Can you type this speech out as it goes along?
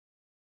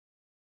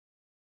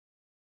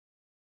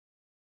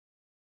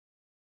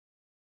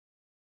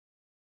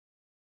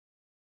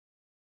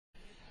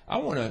I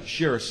want to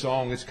share a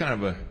song. It's kind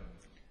of a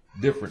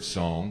different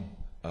song.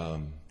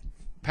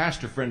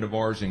 Pastor friend of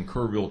ours in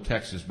Kerrville,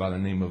 Texas, by the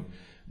name of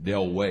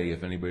Del Way,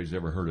 if anybody's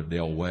ever heard of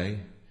Del Way.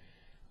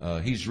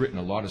 He's written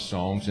a lot of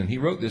songs, and he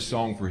wrote this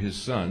song for his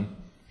son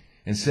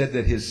and said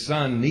that his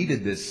son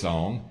needed this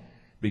song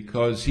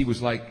because he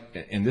was like,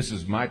 and this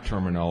is my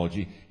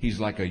terminology, he's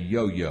like a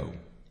yo-yo.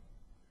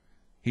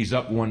 He's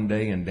up one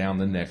day and down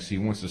the next. He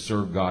wants to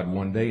serve God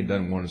one day and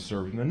doesn't want to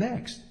serve him the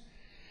next.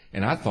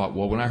 And I thought,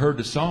 well, when I heard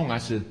the song, I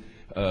said,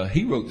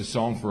 he wrote the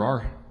song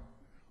for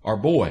our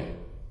boy.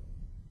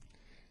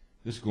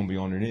 This is going to be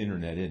on the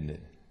internet, isn't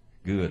it?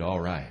 Good,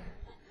 all right.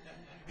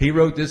 He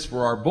wrote this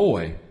for our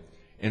boy.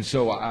 And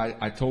so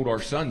I told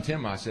our son,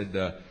 Tim, I said,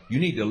 you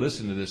need to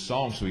listen to this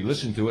song. So he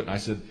listened to it, and I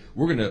said,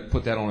 we're going to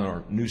put that on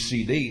our new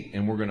CD,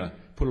 and we're going to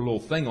put a little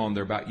thing on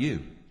there about you.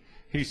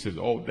 He says,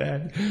 oh,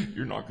 Dad,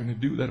 you're not going to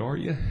do that, are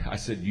you? I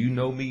said, you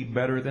know me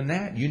better than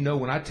that. You know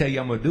when I tell you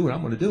I'm going to do it, I'm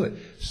going to do it.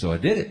 So I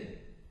did it.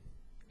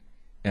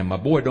 And my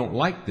boy don't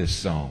like this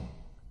song.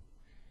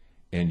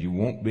 And you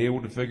won't be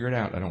able to figure it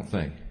out, I don't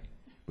think.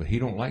 But he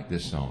don't like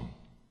this song.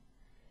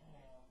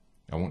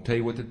 I won't tell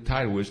you what the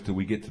title is till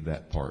we get to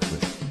that part.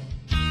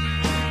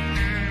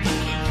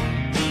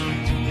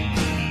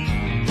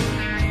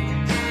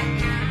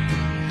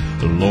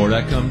 But Lord,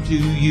 I come to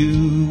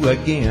you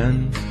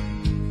again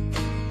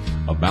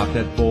about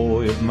that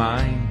boy of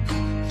mine.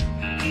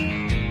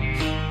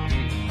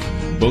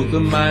 Both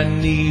of my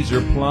knees are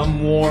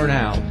plumb worn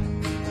out,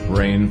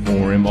 praying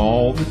for him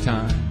all the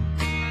time.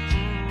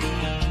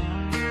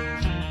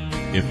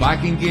 If I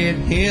can get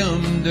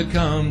him to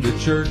come to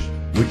church,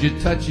 would you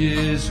touch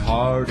his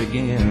heart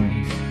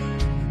again?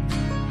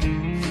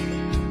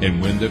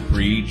 And when the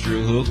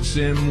preacher hooks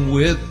him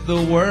with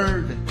the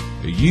word,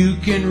 you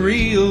can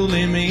reel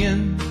him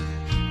in.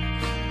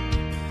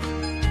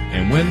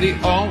 And when the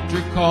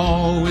altar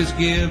call is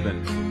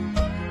given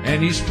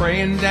and he's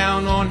praying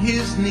down on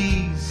his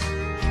knees,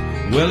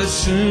 well, as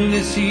soon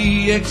as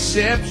he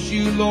accepts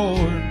you,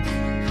 Lord,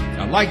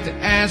 I'd like to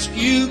ask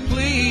you,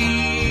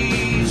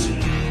 please,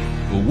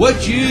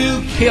 would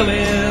you kill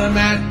him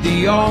at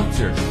the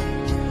altar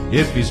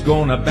if he's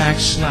gonna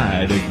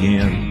backslide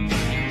again?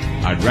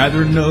 I'd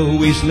rather know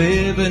he's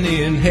living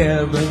in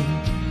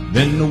heaven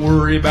than to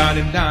worry about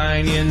him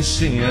dying in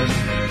sin.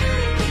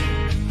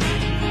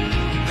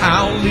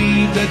 I'll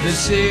leave the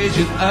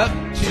decision up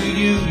to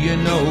you. You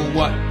know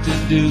what to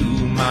do,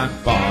 my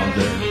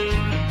Father.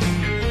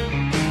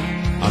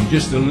 I'm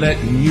just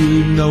letting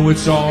you know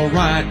it's all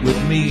right with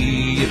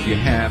me if you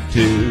have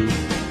to.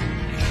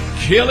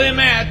 Kill him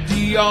at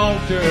the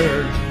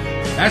altar.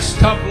 That's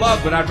tough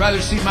love, but I'd rather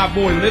see my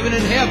boy living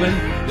in heaven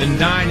than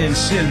dying in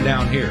sin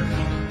down here.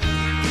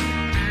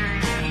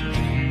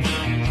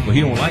 Well,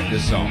 he don't like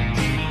this song.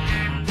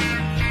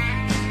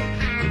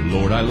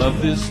 Lord, I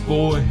love this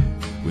boy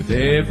with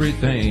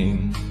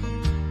everything,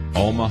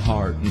 all my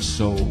heart and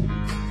soul.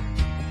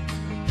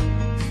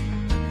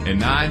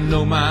 And I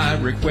know my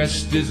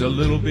request is a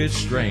little bit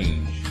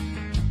strange,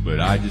 but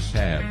I just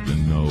have to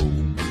know.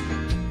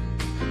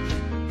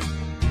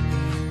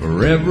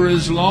 Forever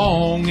is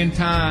long and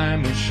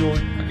time is short.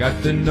 I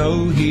got to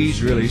know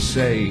he's really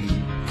saved.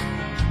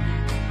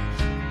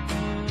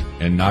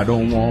 And I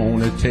don't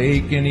want to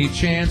take any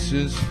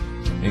chances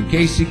in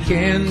case he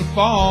can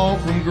fall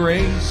from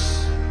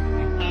grace.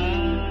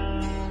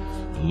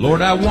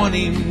 Lord, I want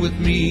him with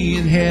me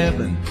in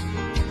heaven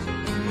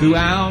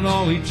throughout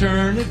all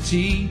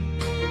eternity.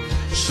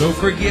 So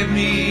forgive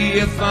me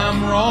if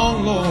I'm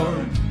wrong,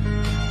 Lord,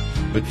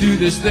 but do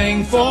this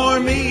thing for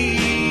me.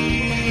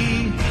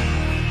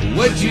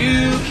 Would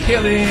you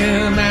kill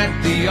him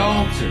at the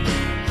altar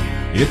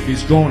if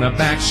he's gonna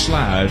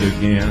backslide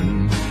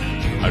again?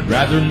 I'd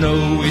rather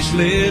know he's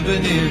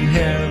living in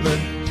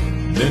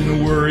heaven than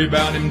to worry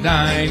about him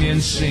dying in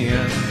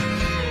sin.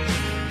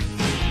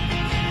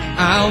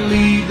 I'll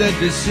leave the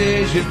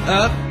decision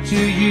up to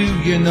you.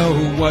 You know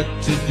what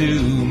to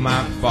do,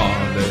 my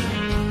Father.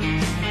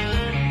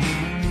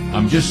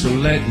 I'm just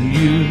letting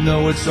you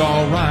know it's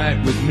all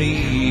right with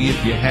me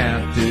if you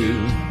have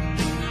to.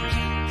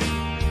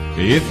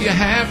 If you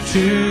have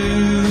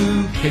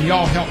to. Can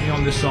y'all help me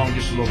on this song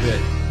just a little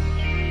bit?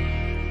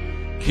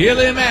 Kill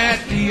him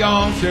at the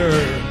altar.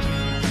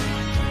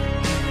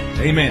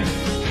 Amen.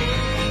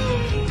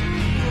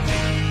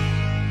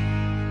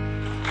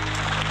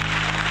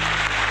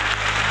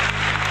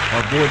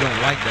 Our boy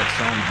don't like that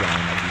song,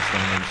 John. I just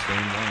don't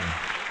understand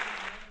why.